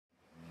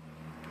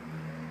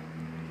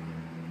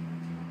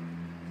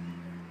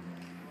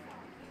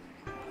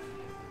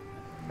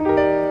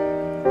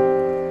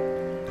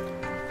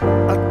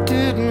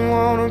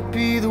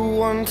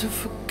trying to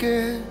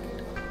forget.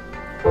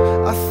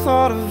 I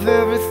thought of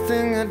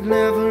everything I'd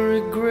never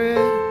regret.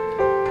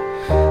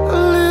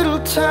 A little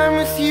time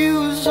with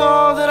you is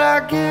all that I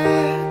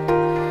get.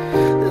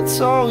 That's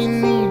all we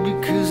need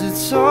because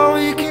it's all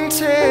we can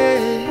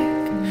take.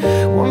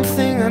 One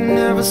thing I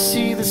never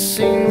see the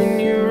same when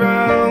you're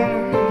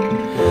around.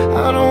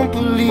 I don't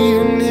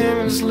believe in him,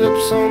 his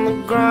lips on the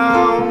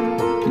ground.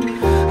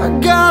 I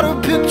got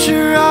a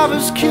picture of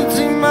his kids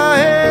in my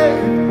head,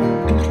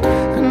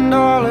 and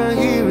all I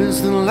hear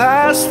is the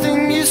last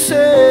thing you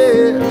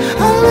said.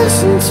 I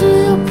listen to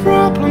your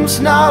problems,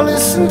 now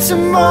listen to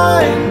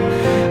mine.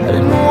 I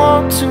didn't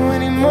want to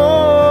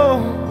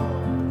anymore,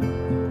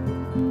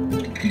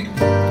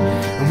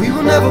 and we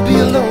will never be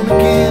alone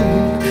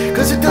again,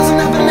 cause it doesn't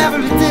happen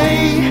every day.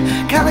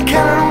 Can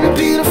I only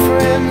be a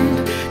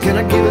friend? Can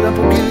I give it up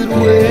or give it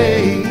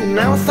away?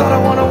 Now I thought I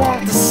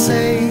wanted to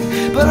say,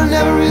 but I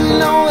never really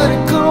know where to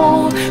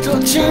go, so I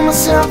chained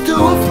myself to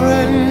a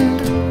friend.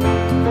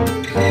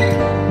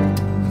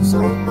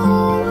 Some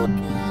more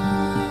again.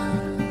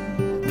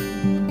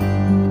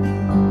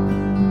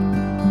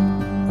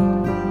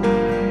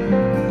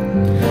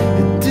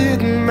 It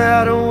didn't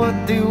matter what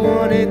they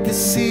wanted to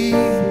see.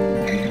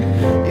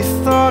 You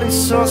thought he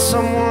saw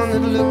someone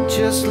that looked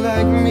just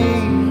like me.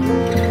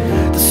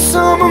 The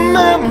summer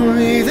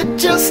memory that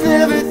just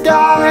never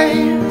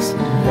dies.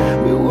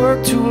 We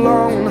worked too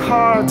long and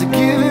hard to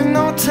give it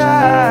no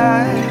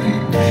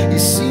time. He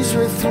sees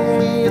right through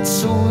me, it's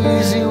so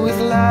easy with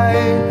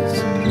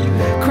lies.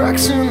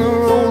 Cracks in the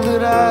road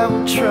that I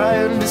would try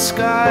and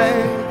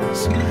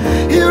disguise.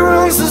 He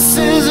runs the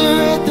scissor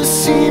at the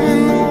seam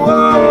in the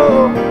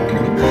wall.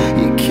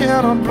 You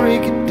cannot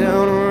break it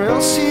down or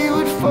else he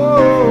would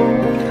fall.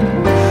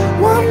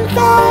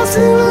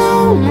 1,000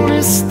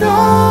 lonely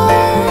stars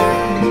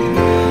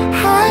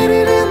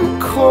hiding in the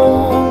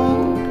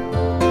cold.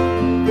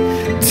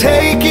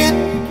 Take it.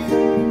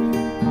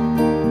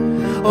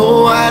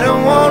 Oh, I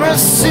don't wanna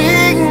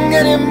sing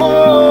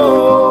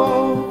anymore.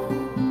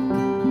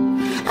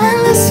 I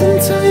listen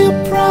to your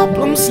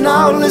problems,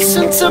 now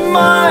listen to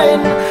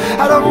mine.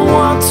 I don't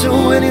want to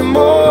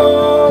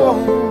anymore.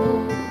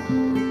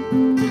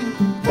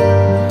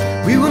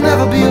 We will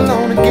never be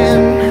alone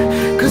again,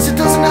 cause it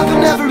doesn't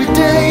happen every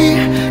day.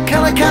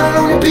 Can I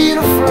only be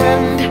a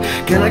friend?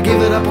 Can I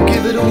give it up or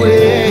give it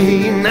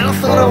away? Now I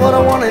thought of what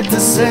I wanted to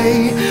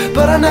say,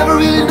 but I never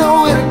really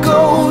know where to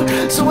go,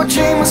 so I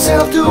chained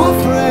myself to a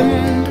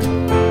friend.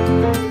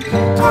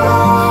 I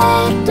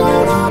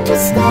don't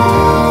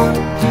understand,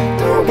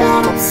 don't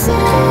get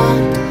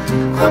upset,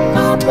 I'm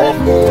not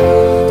with you.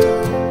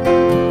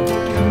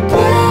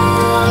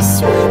 We're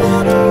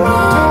swimming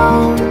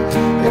around,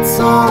 it's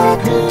all I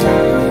do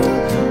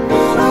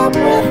when I'm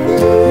with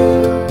you.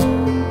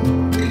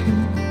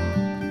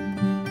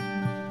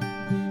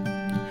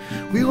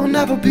 We will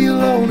never be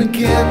alone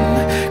again,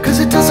 cause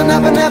it doesn't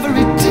happen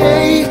every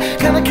day.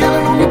 Can I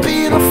only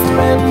be a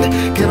friend?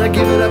 Can I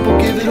give it up or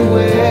give it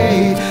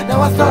away?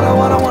 Now I thought of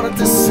what I wanted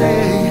to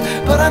say,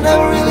 but I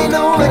never really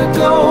know where to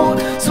go,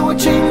 so I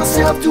chained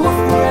myself to a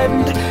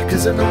friend,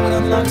 cause I know it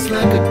unlocks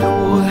like a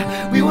door.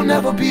 We will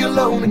never be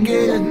alone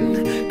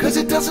again, cause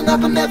it doesn't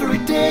happen every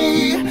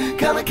day.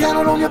 Can I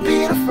only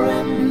be a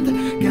friend?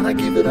 Can I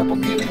give it up or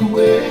give it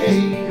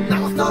away?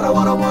 Now I thought of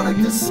what I wanted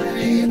to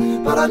say,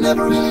 but I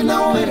never really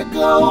know where to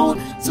go,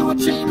 so I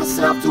chained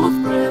myself to a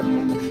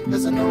friend,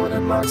 cause I know it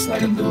unlocks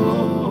like a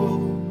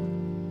door.